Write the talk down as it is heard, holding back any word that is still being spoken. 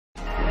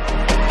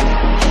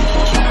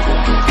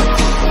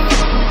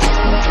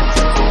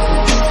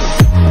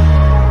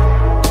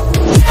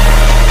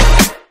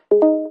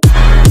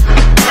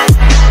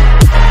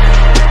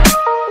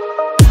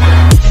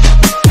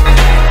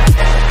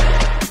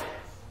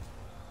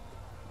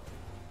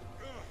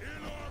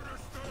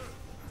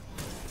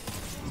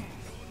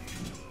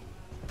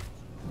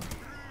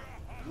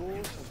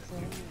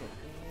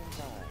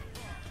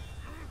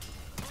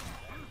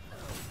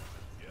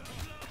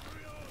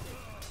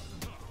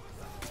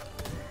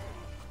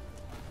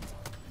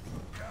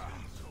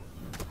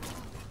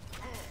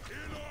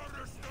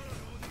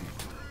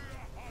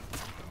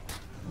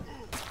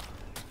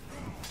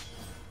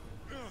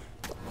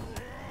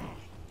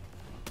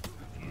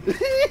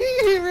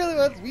He really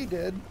wants me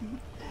dead.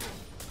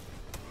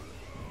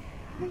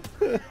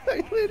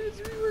 I let his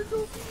rework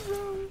go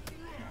wrong.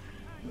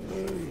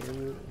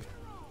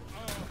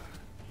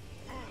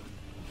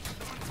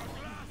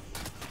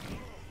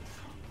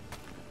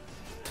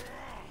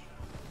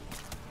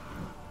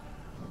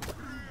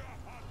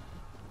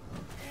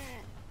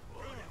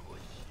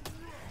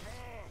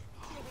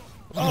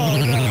 Oh,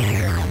 yeah. Oh, no.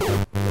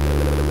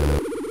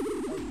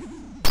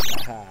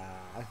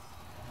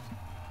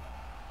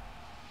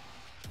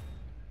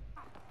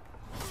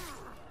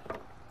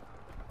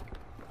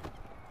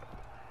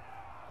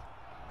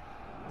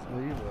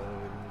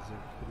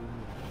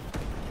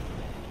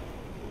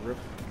 Rip.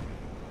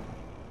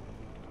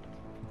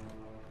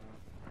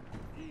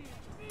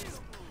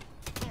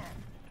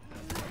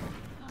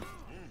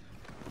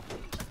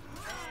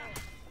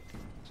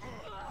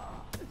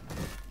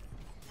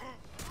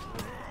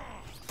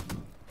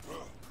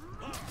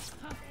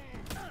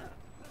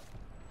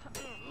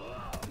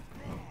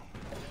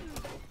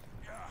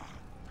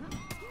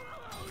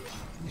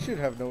 You should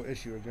have no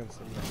issue against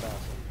an assassin.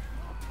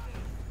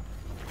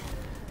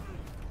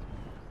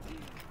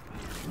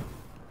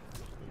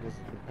 Because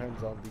it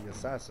depends on the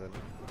assassin.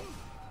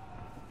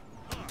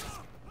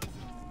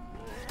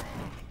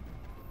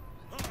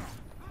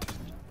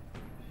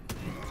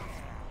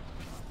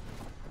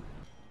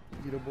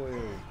 Get a boy.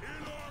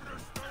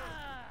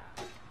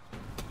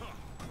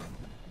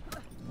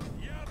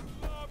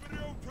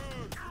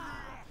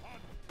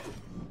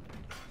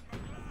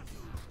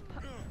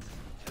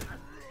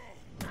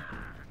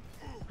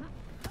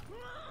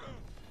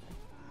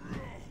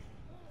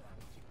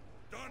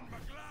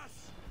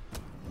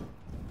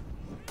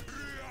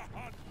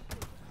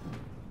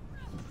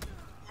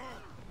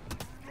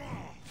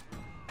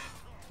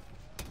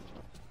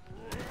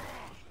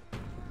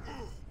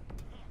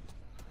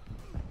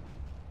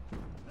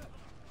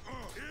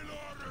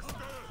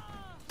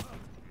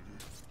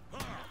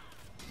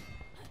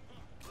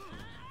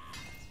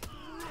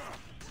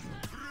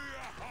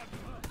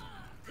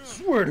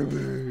 Swear to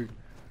me.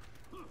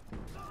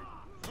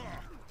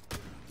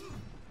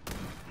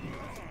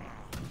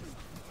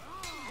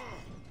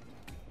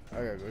 I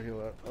gotta go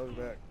heal up. I'll be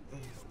back.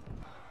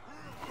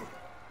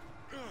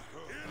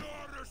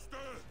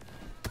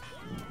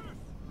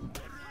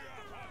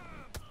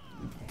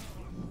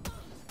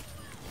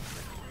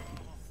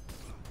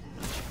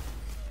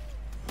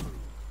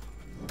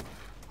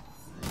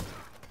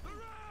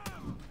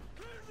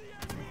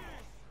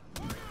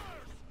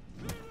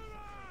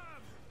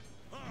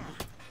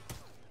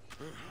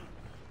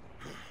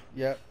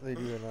 Yep, they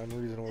do an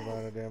unreasonable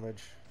amount of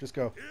damage. Just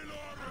go.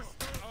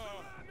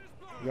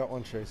 You got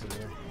one chasing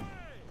you.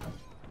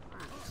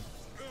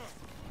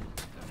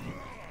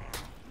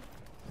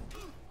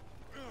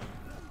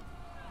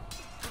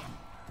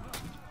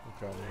 I'm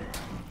coming.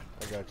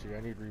 I got you.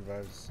 I need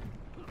revives.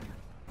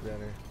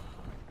 Danny.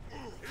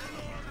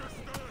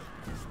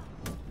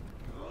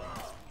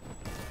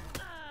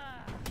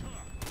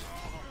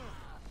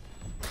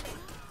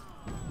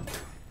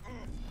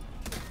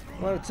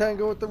 Want to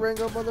tango with the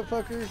Rango,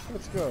 motherfucker?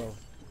 Let's go.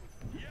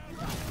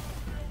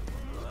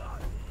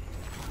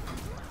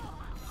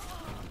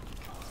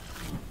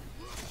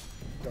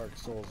 Dark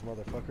Souls,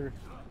 motherfucker.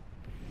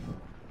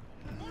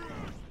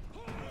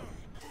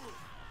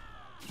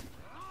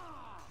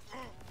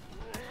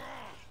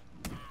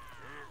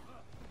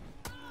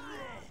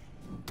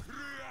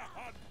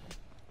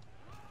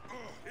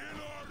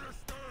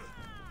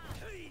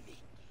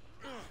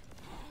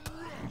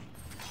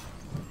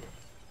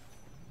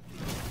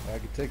 I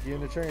could take you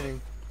into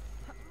training.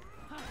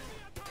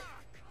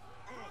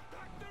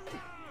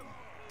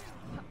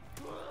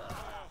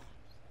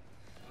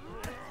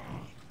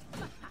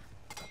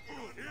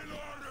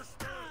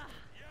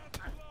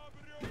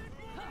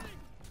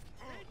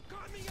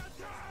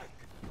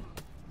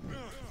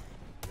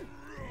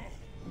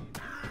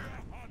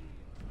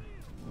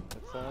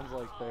 It sounds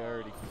like they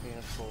already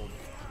canceled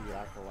the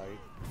Acolyte.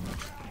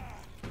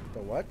 The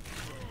what?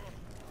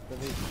 The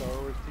new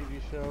Star Wars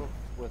TV show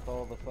with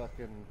all the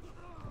fucking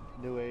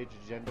New Age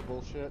agenda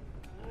bullshit.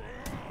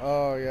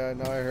 Oh yeah,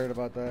 no, I heard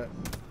about that.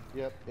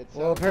 Yep.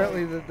 Well,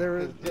 apparently like, there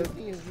is.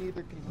 Disney has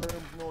neither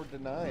confirmed nor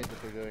denied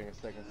that they're doing a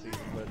second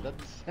season, but it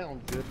doesn't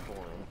sound good for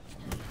them.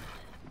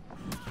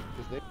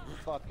 Because they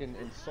fucking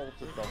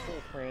insulted the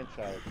whole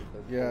franchise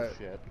with their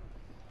bullshit.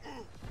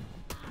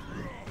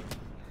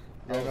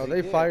 Yeah, no,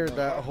 they fired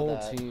that whole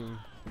team.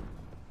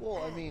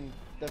 Well, I mean,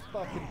 the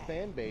fucking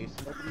fan base,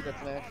 nobody that's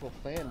an actual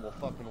fan will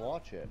fucking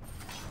watch it.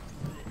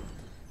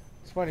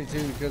 It's funny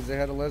too because they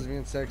had a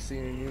lesbian sex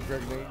scene and you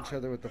impregnate each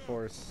other with the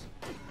Force.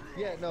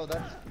 Yeah, no,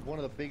 that's one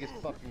of the biggest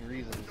fucking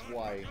reasons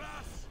why,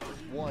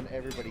 one,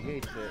 everybody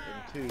hates it,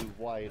 and two,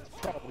 why it's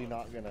probably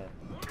not gonna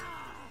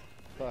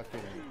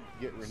fucking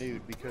get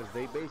renewed, because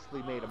they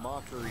basically made a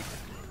mockery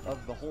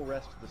of the whole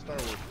rest of the Star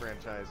Wars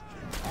franchise.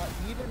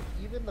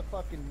 Even the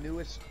fucking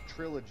newest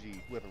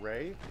trilogy with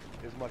Rey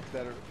is much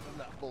better than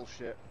that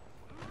bullshit.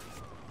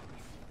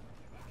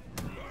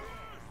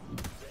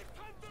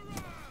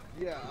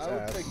 Yeah, I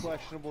would say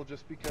questionable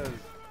just because,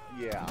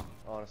 yeah,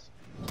 honestly.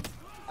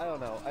 I don't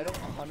know. I don't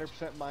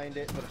 100% mind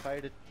it, but if I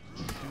had to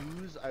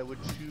choose, I would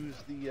choose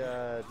the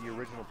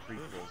original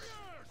prequels.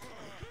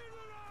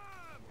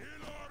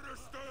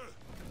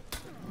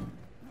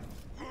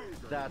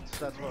 That's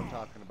what I'm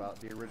talking about.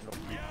 The original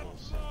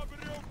prequels.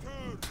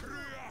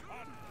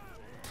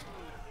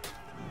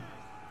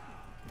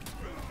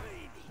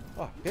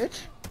 Oh,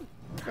 bitch!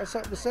 Got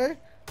something to say?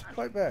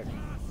 Fight back.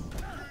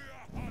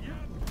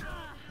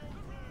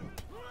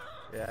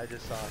 Yeah, I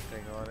just saw a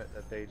thing on it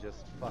that they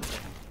just fucking...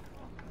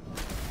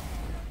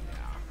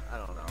 I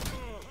don't know.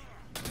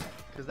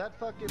 Because that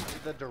fucking...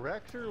 The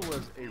director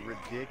was a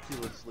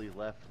ridiculously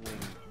left-wing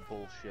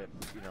bullshit,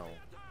 you know,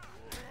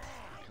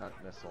 cunt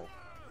missile.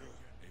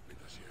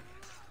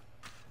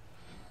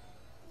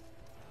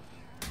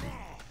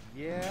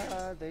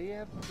 Yeah, they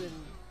have been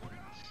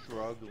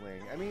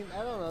struggling. I mean,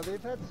 I don't know,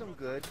 they've had some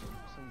good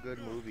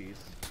movies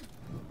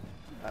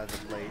as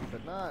of late,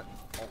 but not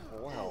a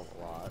whole hell of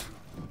a lot.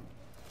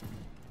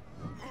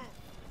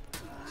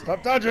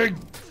 Stop dodging!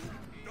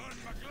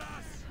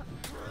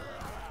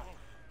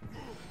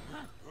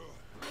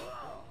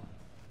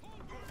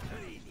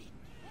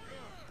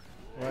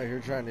 Right here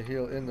trying to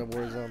heal in the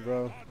war zone,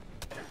 bro.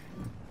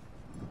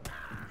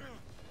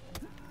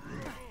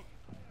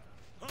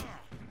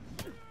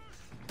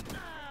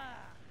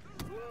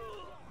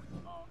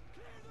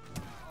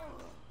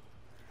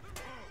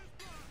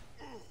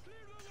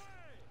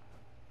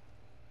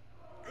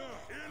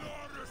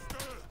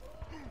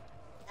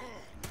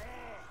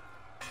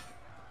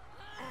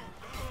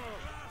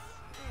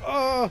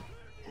 Oh!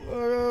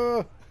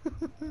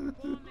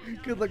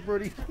 Good luck,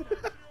 Brody.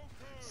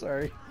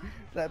 Sorry.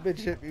 That bitch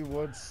hit me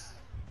once.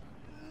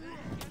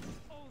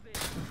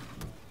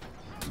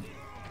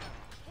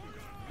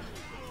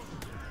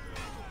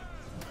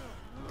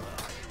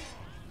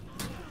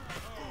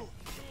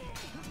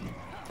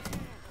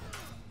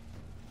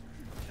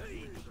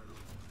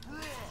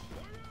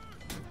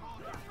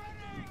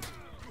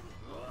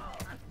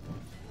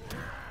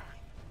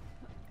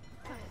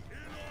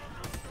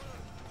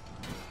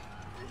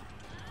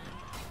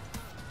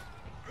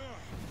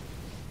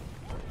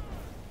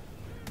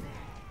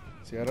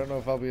 See, I don't know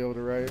if I'll be able to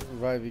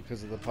revive you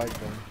because of the pipe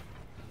thing.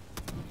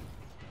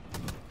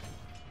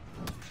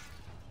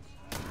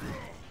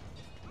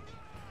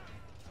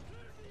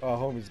 Oh,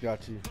 homie's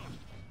got you.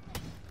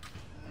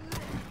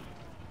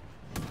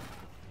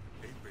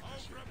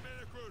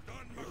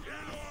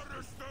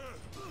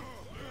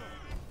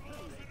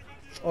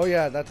 Oh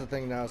yeah, that's a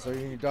thing now. So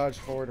you dodge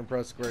forward and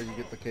press square, you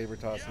get the caber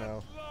toss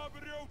now.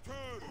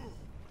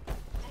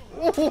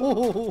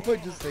 Oh, I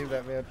just saved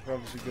that man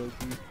from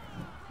Shigoki.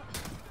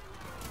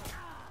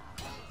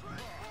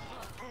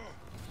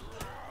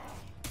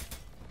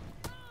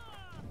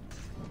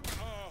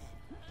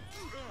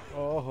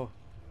 Oh.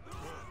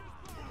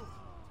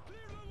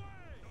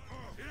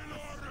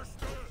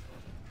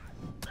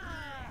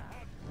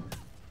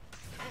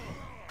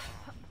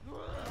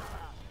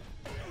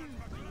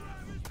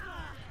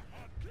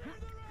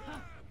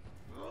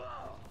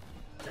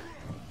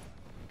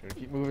 Gotta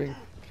keep moving.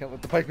 Can't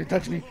let the pike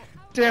touch me.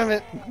 Damn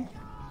it!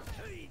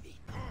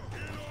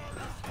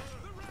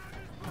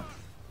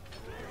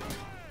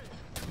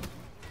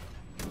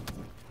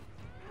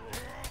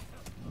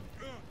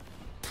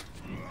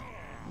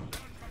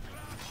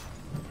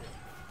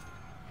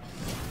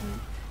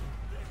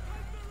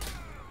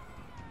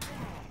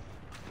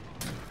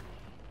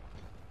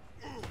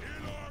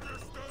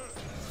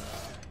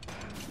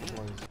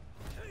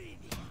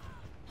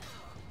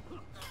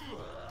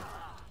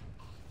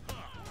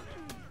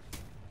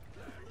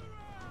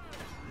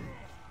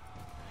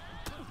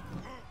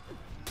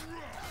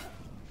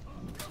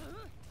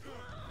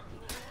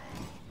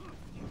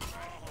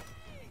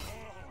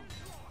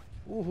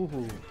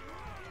 Ooh.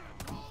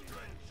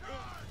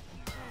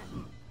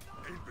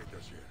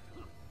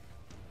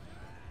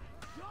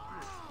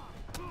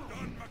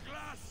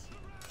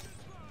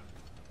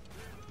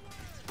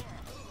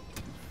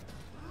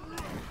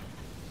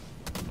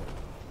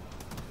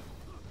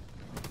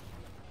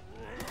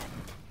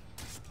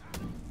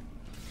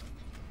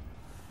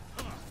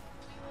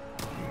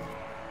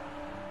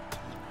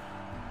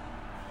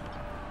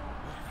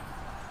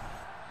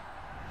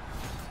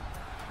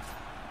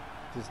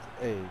 Just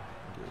A engagement.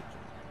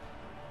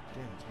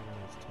 Damn, it's one of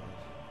those times.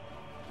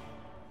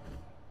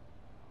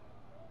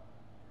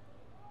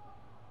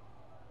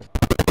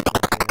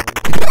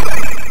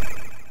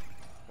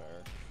 Fair.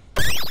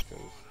 Because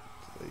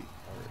it's late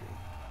already.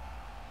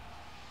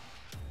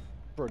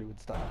 Brody would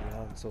stop getting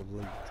on so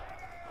late.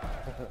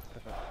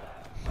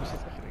 She's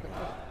just kidding.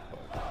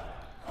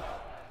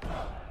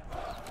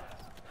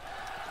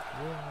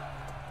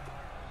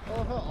 I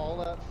love how all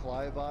that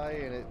flyby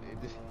and it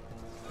just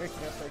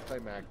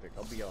anticlimactic,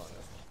 I'll be honest.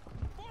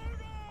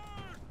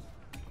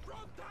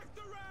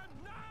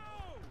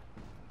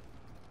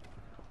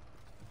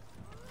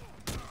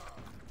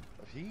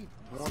 He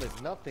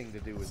wanted nothing to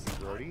do with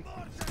you, Brody.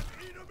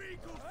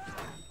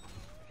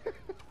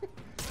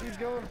 He's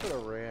going for the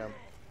ram.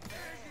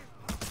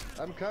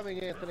 I'm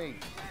coming, Anthony.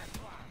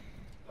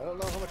 I don't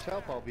know how much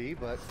help I'll be,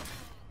 but...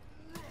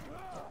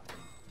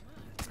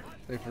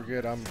 They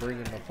forget I'm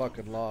bringing the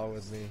fucking law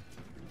with me.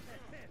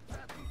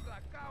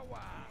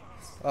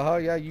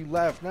 Yeah, you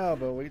laugh now,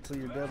 but wait till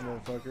you're dead,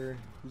 motherfucker.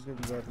 Who's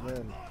gonna be laughing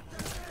then?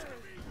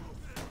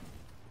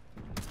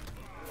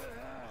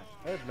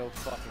 I have no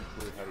fucking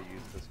clue how to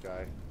use this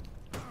guy.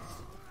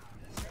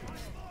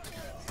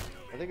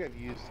 I think I've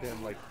used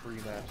him like 3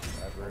 matches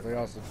ever. Well, they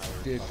also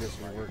did just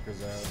rework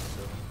his ass,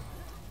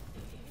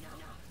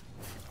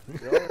 so.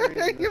 The only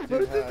reason this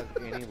dude has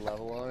any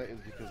level on it is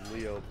because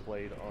Leo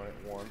played on it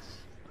once.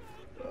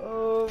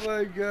 Oh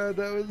my god,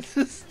 that was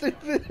the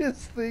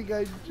stupidest thing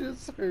I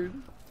just heard.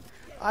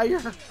 I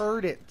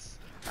heard it.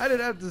 I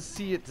didn't have to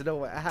see it to know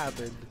what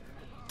happened.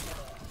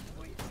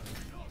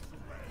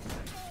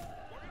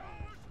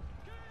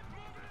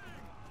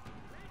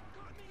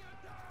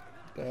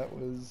 That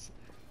was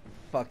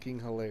fucking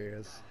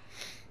hilarious.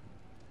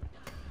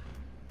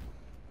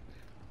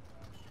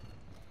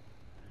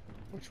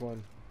 Which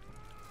one?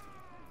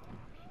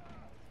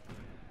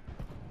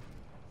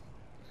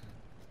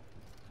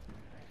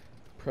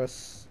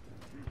 Press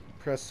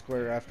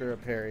square after a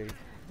parry.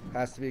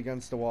 Has to be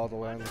against the wall to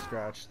land the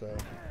scratch, though.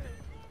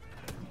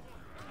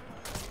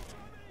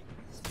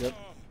 Yep.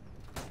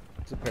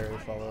 It's a parry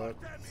follow-up.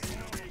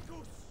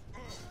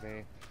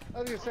 Me. I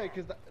was gonna say,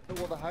 because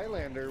the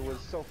Highlander was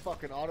so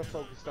fucking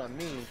autofocused on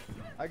me,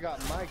 I got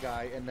my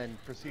guy and then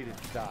proceeded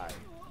to die.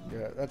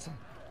 Yeah, that's...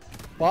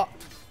 Bot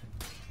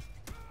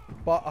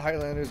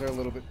Highlanders are a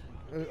little bit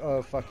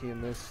fucky in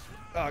this.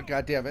 Oh,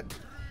 god damn it.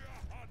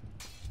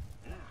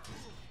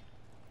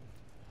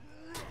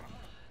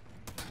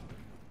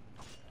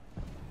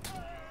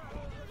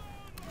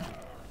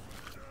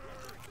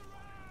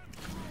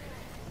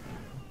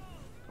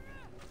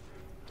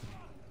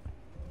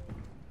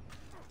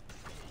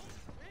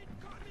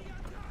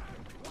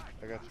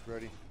 I got you,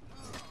 Brody.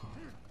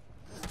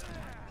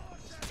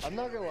 I'm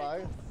not gonna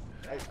lie,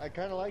 I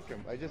kind of like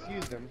him. I just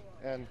used him,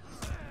 and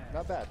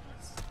not bad.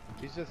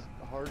 He's just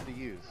hard to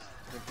use.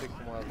 It takes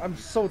a while. I'm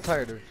so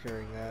tired of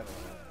hearing that.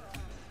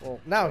 Well,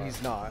 now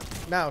he's not.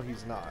 Now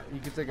he's not.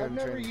 You can take I've him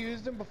never training.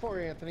 used him before,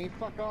 Anthony.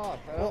 Fuck off.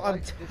 Well,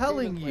 I'm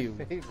telling you.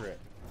 My favorite.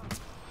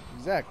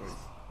 Exactly.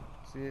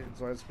 See, that's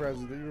why I was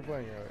surprised that you were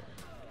playing earlier.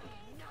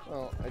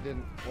 Well, I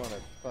didn't want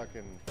to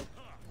fucking...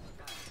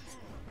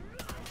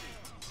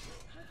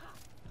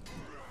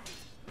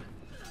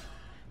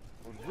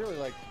 Would really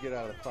like to get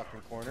out of the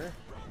fucking corner.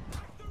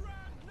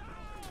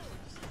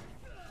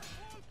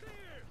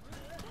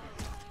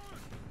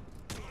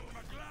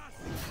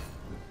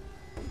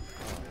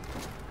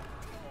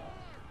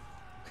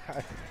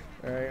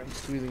 Alright, I'm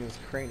squeezing his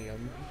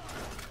cranium,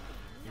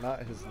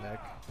 not his neck.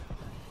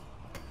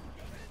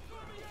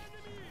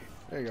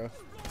 There you go.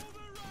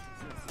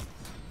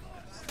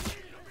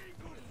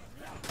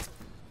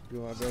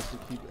 Do my best to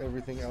keep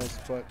everything else,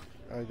 but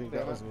I think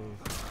that was me.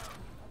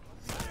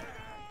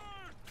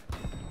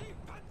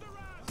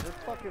 This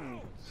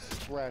fucking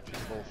scratching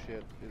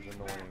bullshit is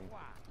annoying.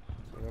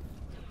 Yep.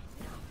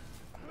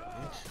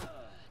 Bitch.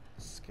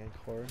 Skank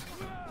whore.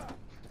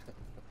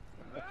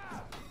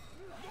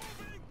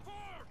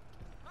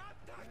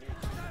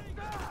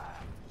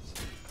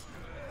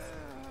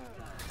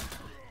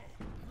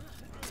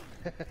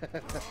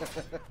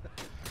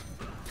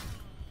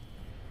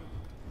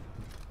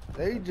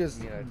 They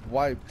just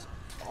wiped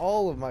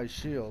all of my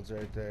shields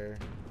right there.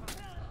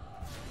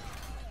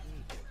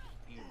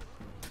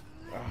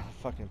 Ah,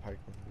 fucking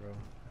pikeman, bro.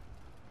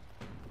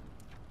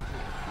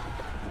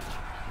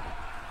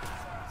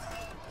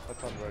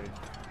 That's on ready.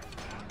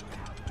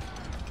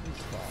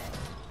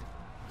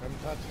 Come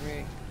touch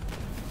me.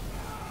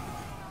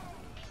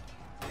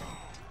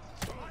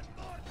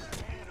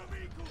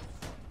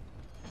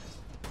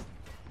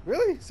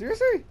 Really?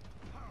 Seriously?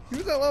 He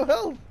was at low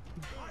health.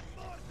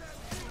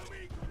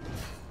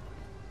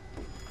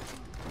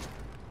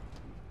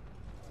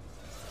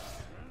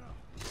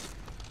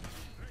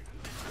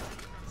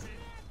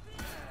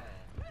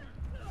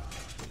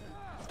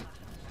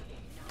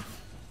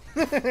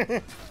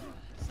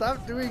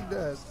 Stop doing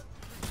that.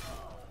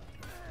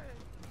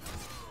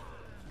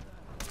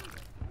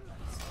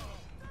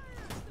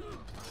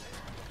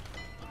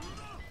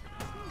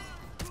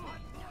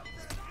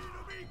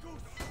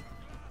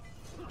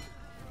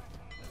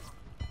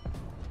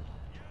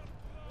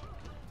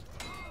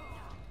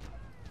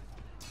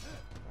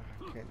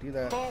 Can't do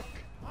that. Fuck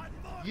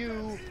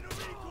you.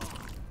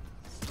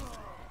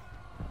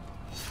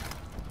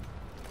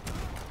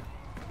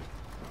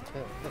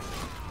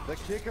 The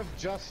kick of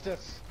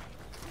justice.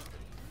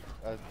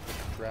 The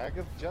drag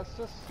of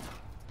justice?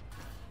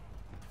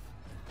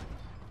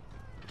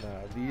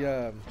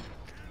 Nah,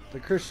 the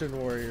Christian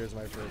Warrior is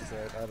my first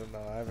set. I don't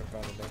know. I haven't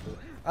found a number.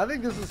 I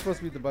think this is supposed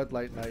to be the Bud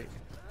Light Knight.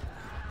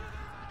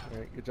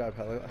 Alright, good job,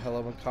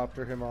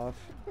 helicopter him off.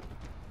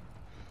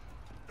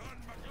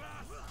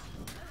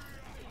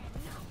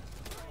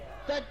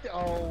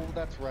 Oh,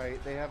 that's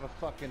right. They have a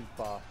fucking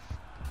buff.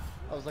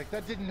 I was like,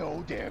 that did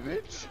no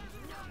damage.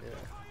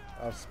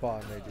 Yeah, off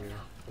spawn they do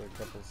for a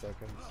couple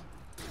seconds.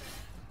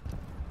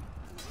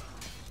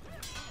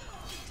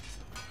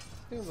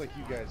 Seems like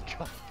you guys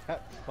got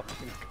that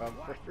fucking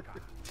comfort.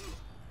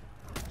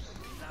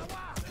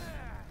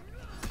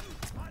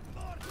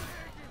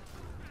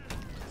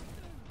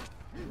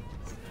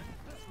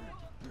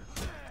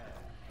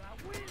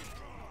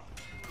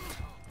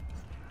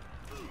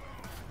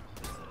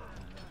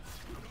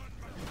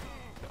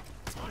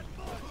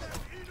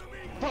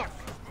 Fuck!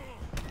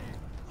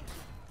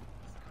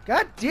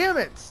 God damn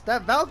it!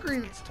 That Valkyrie,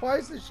 it's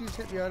twice that she's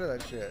hit me out of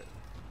that shit.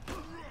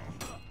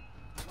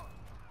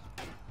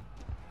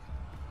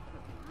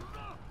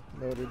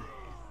 Noted.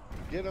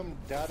 Get him,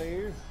 daddy.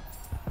 Pretty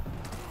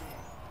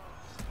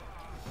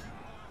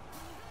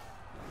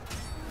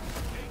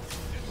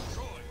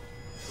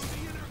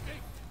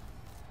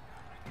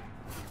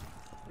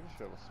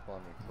sure it'll spawn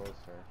me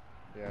closer.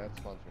 Yeah, it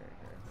spawns me right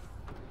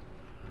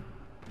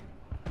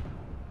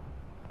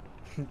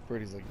here.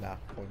 Brady's like, nah,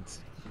 points.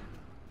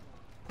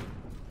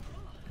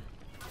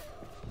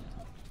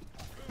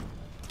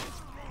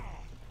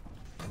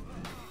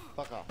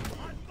 Fuck off.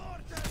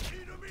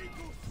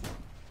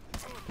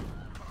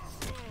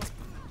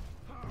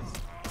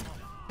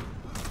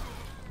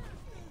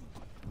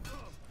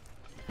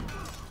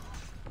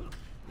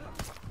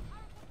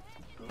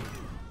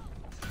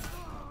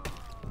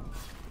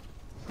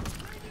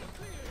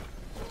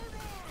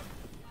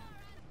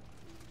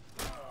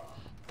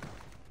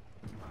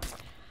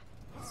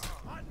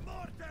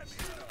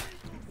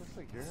 Looks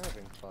like you're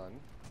having fun.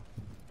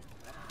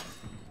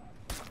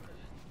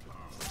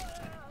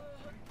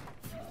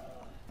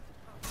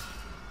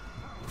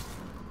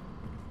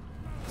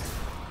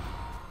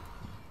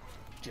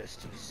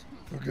 Justice.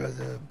 Forgot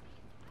them.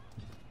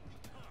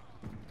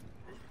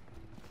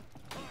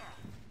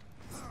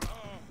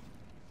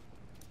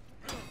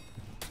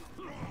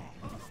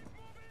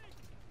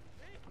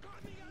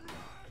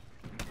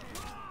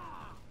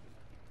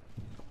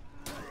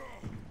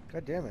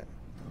 God damn it.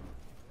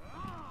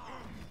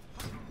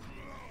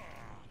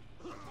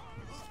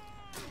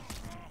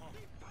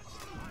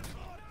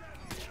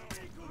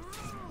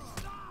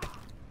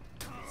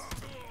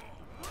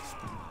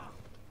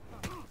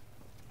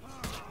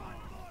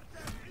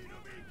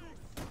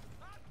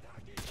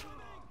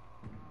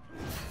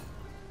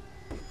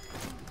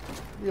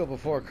 Kneel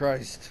before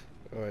Christ.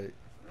 Oh, wait.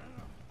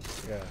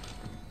 Yeah.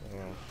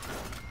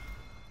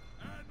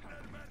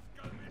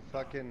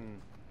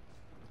 Fucking,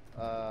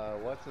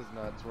 what's his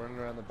nuts running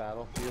around the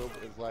battlefield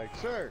is like,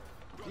 sir,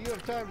 do you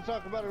have time to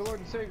talk about our Lord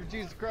and Savior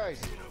Jesus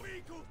Christ?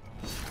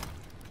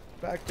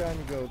 Back down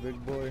you go,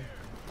 big boy.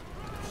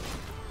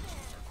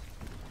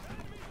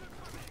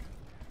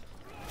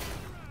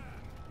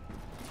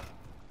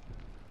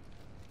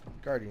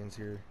 Guardian's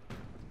here.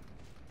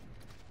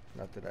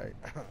 Not that I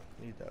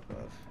need that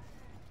buff.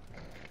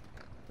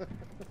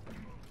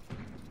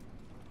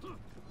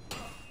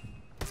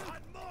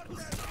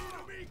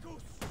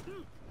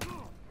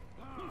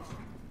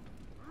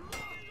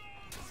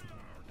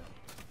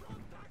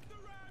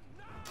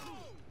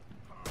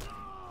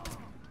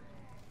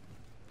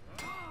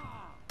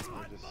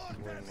 I just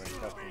swing my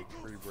fucking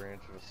tree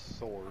branch and a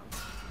sword.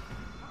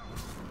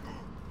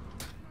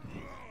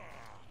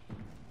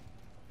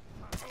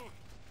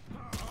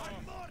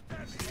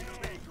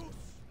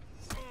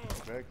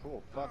 Okay,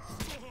 cool. Fuck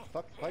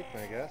the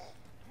pikeman, I guess.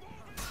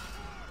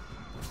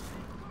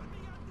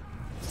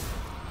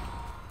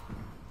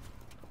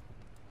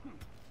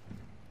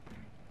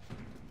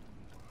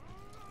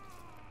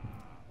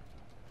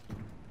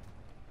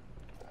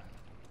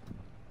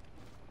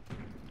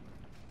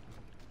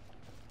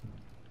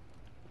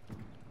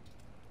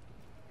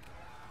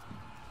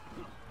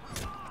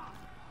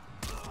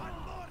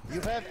 You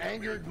have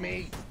angered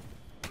me.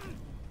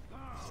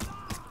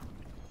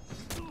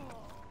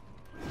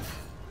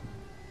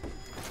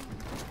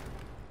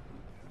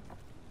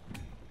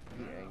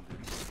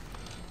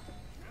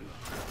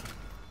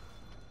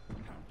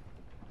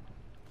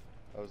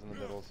 I was in the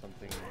middle of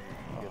something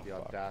and you had the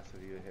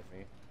audacity to hit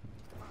me.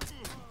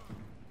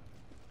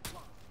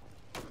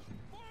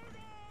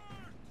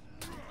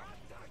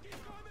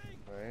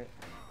 Alright.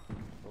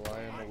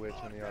 Rely on the witch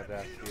and the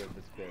audacity of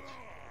this bitch.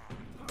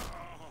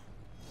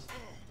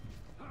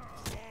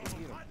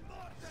 Eat him.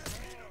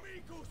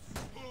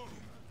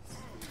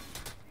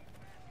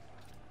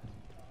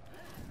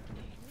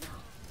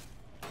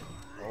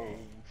 Oh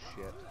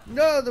shit.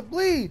 No, the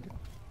bleed!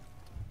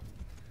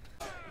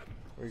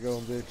 Where you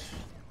going, bitch?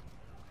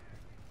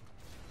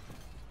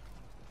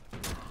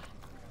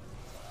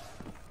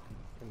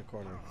 In the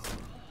corner.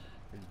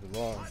 Where you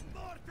belong.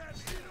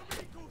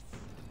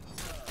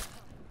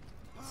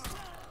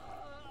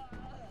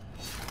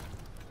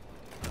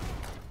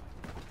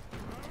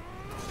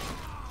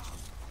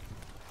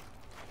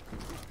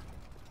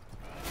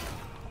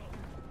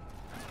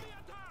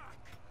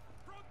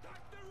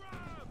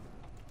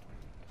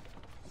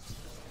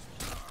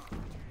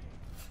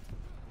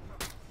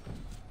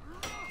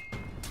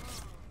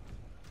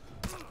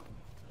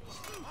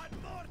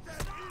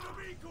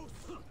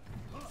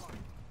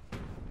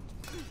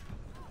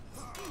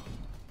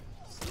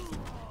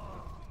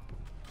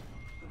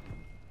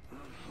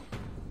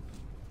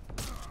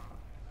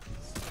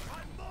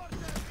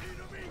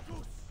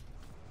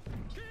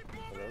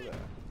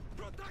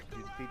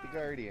 defeat the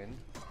Guardian.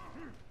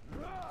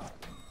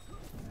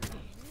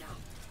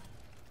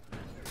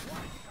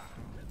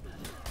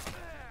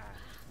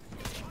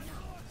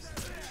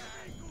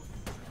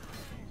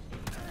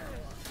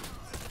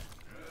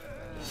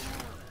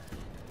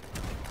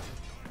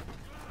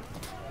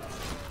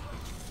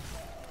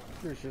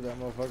 Pretty sure that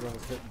motherfucker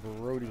almost hit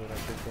Brody when I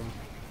kicked him.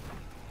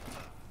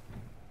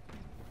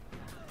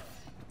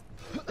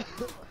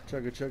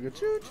 Chugga chugga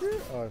choo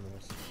choo. Oh, I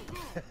missed.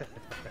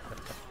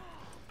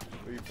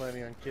 Are you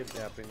planning on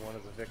kidnapping one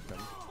as a victim?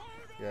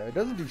 Yeah, it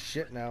doesn't do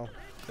shit now.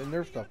 They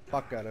nerfed the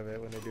fuck out of it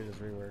when they do this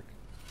rework.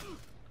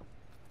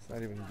 It's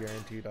not even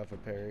guaranteed off a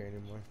parry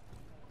anymore.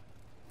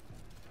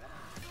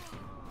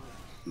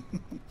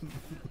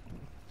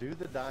 Do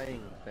the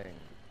dying thing.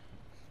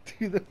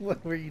 Do the one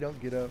where you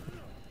don't get up.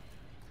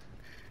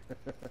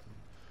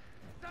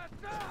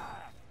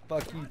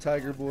 Fuck you,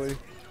 Tiger Boy.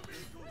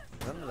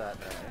 None of that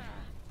now.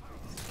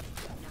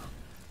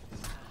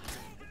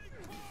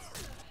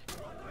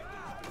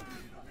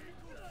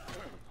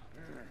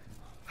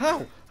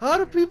 How? How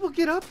do people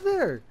get up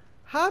there?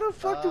 How the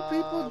fuck do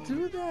people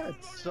do that?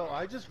 So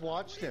I just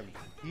watched him.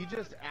 He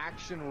just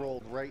action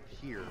rolled right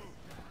here.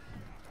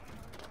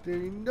 There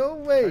ain't no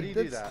way. How do you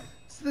do that?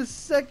 It's the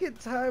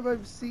second time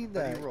I've seen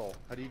that. How do you roll?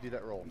 How do you do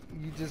that roll?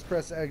 You just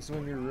press X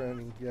when you're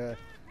running. Yeah.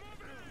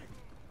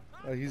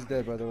 Oh, he's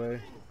dead, by the way.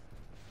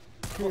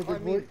 Here, Well, I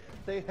big mean, boy.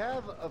 they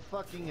have a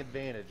fucking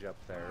advantage up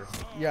there.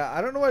 Yeah,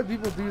 I don't know why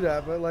people do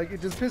that, but like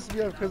it just pisses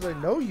me off because I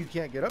know you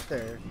can't get up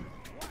there.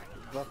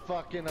 But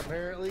fucking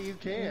apparently you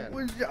can.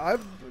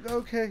 I'm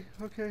okay.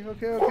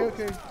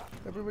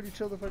 Everybody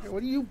chill the fuck out.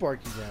 What are you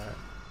barking at?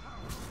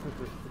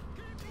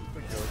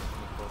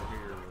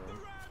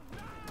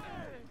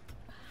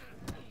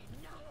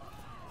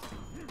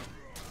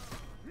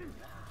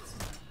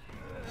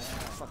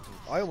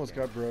 I almost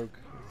got broke.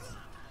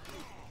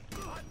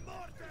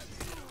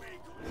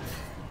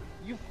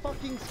 You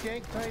fucking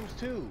skank times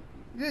two.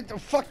 Yeah, the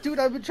fuck, dude,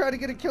 I've been trying to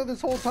get a kill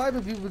this whole time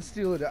if you've been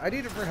stealing it. I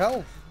need it for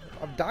health.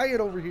 I'm dying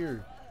over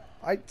here.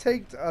 I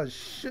take a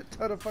shit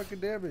ton of fucking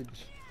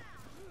damage.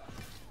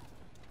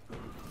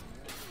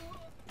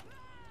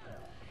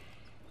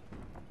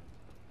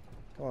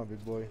 Come on,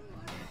 big boy.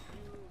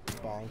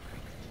 Bonk.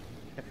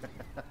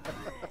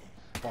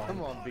 Bonk.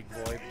 Come on, big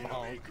boy.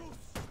 Bonk.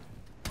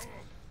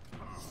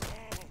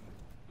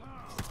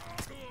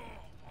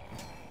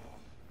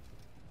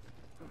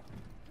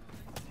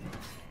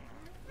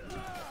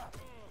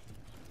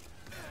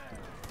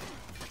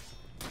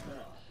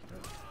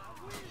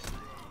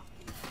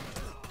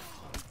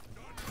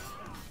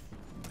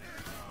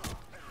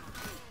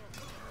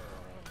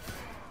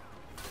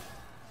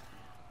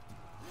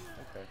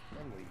 Okay,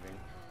 I'm leaving.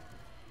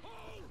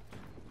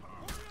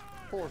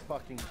 4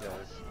 fucking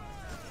kills.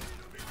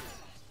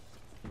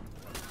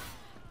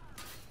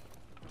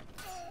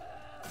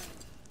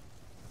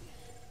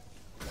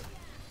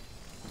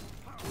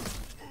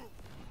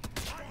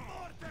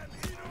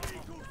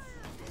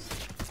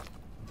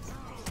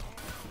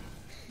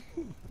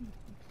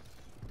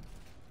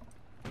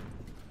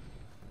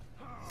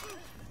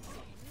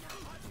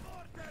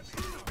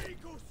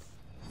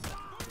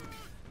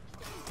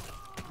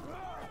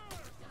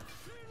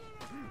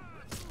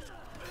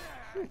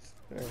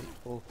 Alright,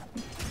 cool.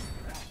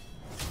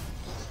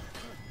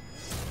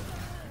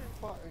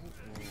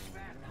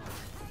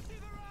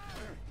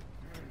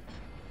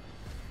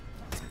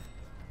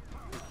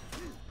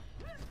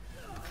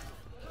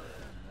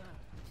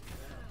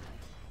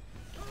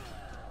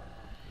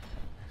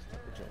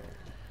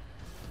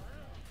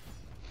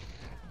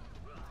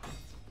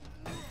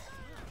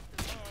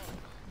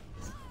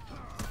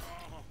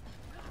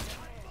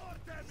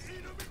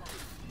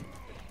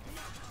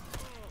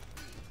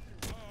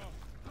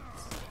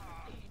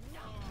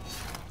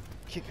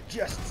 Kick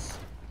adjusts.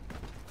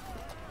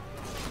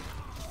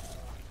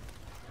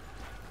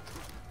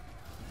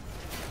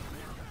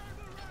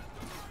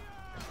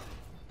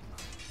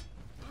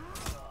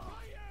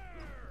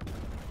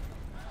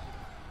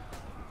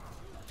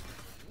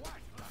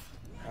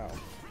 Ow.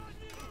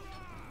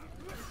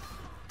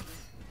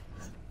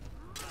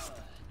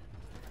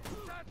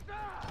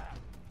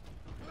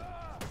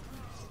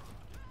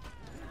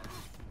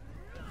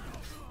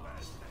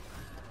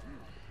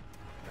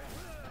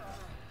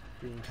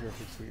 Being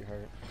terrific,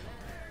 sweetheart.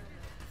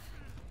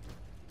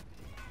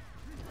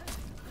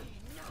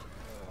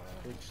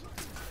 Bitch.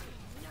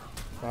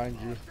 Behind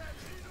you.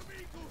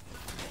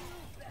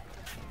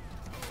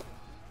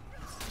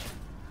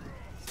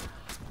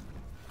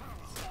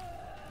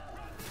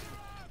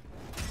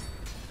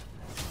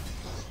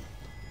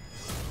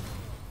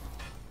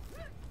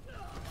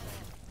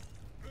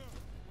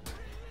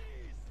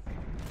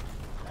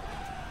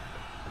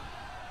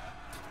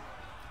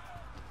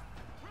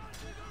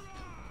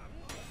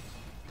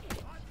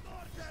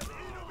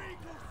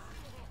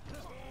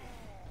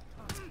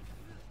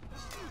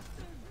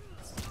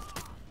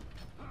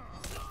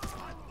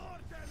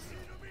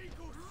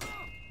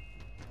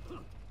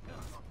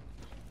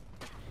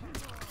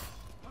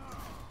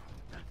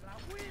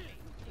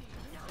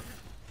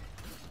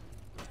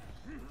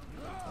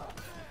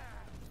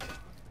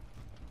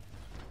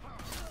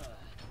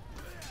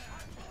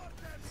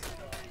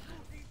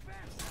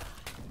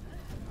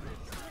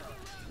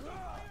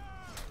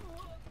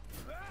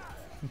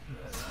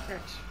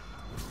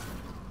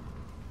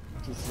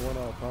 Just one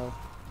up, huh?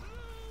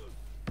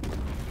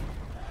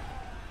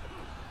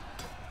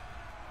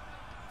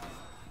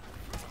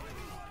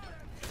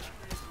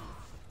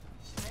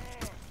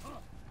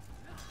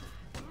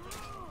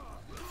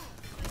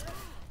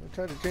 I'm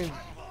trying to change.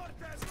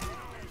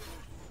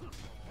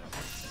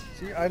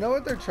 See, I know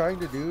what they're trying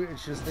to do,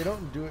 it's just they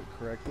don't do it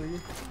correctly,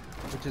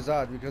 which is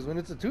odd, because when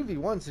it's a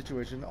 2v1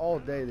 situation, all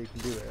day they can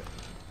do it.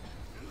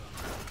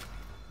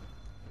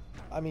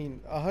 I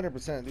mean,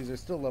 100%, these are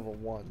still level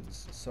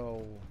 1s,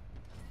 so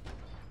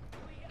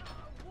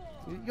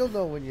you'll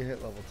know when you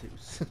hit level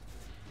 2s.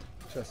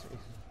 Trust me.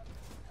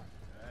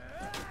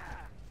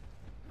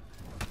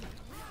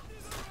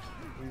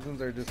 These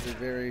ones are just a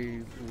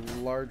very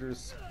larger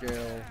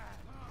scale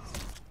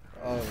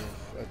of,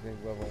 I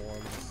think, level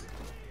 1s.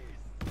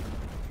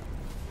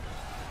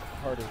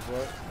 Hard as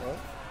what? What?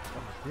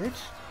 Oh,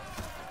 bitch?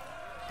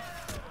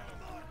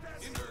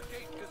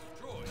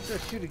 Do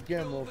that shit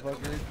again,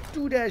 motherfucker.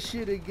 Do that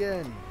shit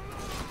again.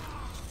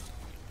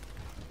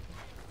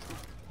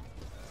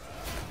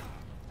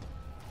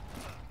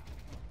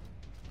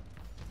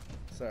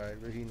 Sorry,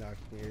 but he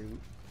knocked me out.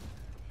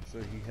 So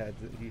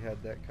he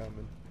had that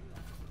coming.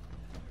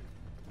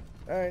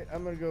 Alright,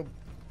 I'm gonna go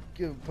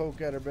give a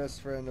poke at our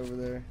best friend over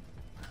there.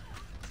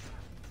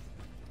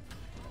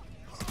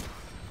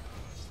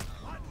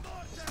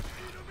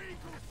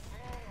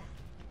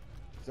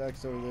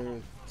 Zach's over there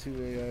with 2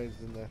 AIs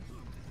and the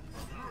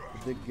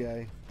big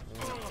guy.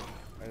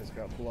 I just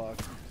got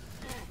blocked.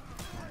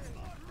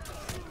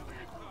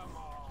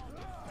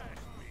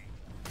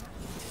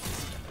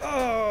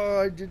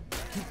 Oh, I did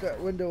keep that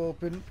window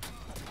open.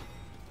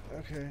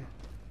 Okay.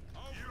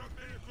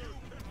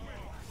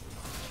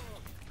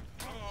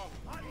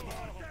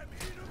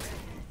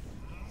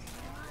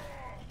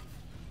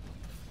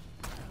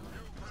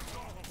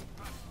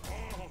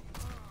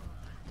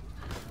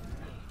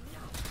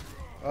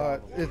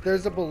 If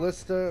there's a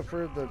ballista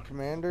for the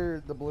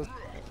commander, the ballista.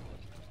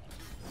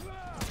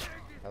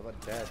 How about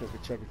that?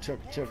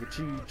 Chugga,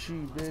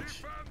 chew,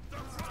 bitch.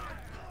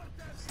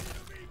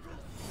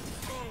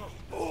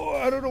 Oh,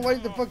 I don't know why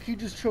the fuck he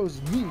just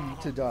chose me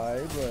to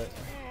die, but.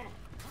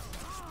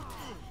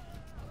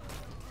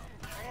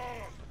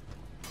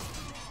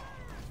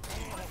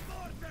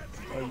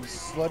 Oh, you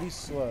slutty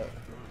slut.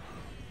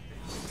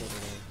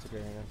 It's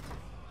okay, man.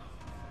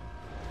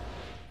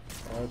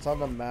 It's on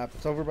the map.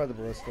 It's over by the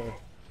ballista.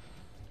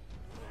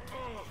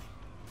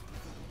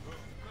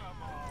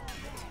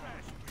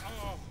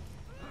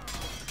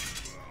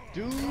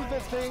 Do the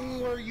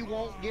thing where you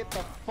won't get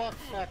the fuck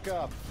back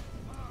up.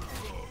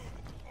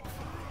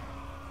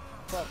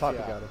 Poppy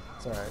got him.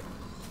 It's alright.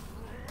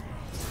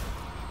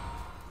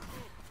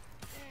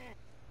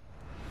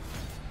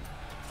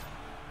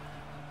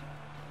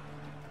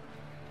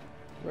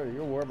 Bro,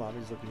 your war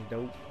mommy's looking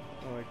dope.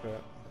 I like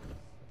that.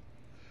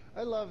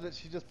 I love that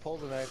she just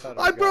pulls a knife out of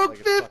her I gut broke like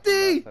it's fucking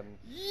 50! nothing.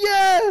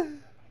 Yeah!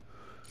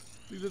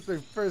 This is their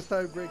first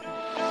time breaking.